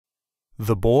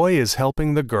The boy is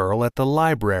helping the girl at the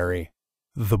library.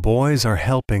 The boys are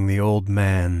helping the old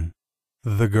man.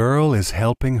 The girl is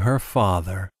helping her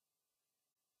father.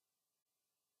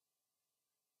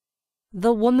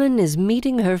 The woman is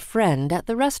meeting her friend at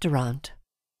the restaurant.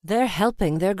 They're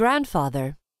helping their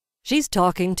grandfather. She's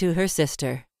talking to her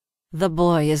sister. The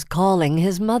boy is calling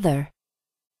his mother.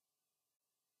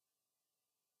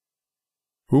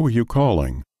 Who are you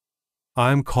calling?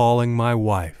 I'm calling my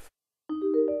wife.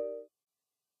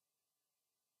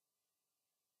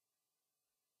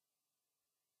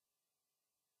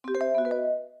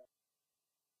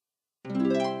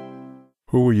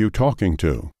 Who are you talking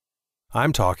to?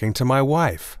 I'm talking to my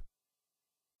wife.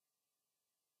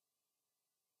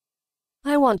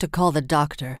 I want to call the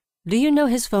doctor. Do you know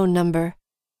his phone number?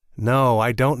 No,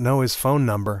 I don't know his phone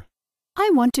number. I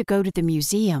want to go to the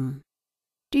museum.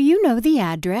 Do you know the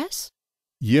address?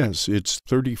 Yes, it's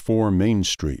 34 Main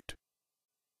Street.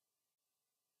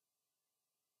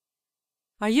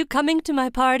 Are you coming to my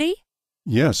party?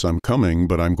 Yes, I'm coming,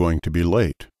 but I'm going to be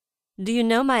late. Do you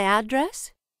know my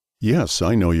address? Yes,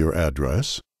 I know your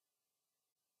address.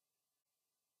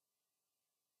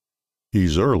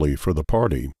 He's early for the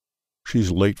party.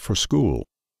 She's late for school.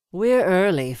 We're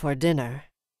early for dinner.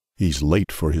 He's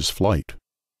late for his flight.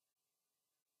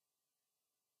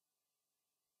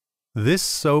 This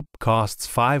soap costs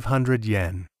 500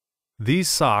 yen. These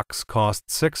socks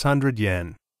cost 600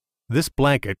 yen. This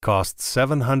blanket costs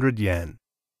 700 yen.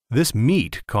 This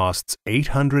meat costs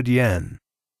 800 yen.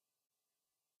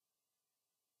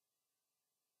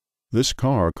 This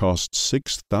car costs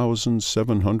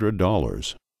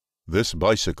 $6,700. This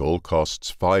bicycle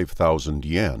costs 5,000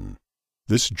 yen.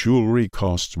 This jewelry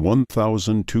costs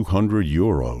 1,200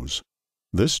 euros.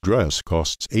 This dress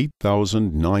costs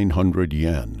 8,900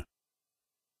 yen.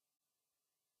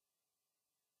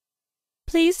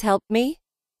 Please help me.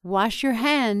 Wash your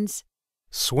hands.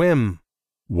 Swim.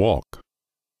 Walk.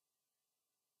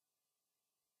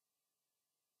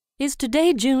 Is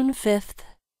today June 5th?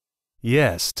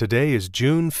 Yes, today is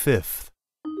June 5th.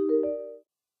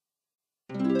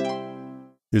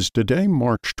 Is today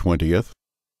March 20th?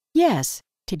 Yes,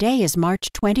 today is March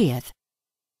 20th.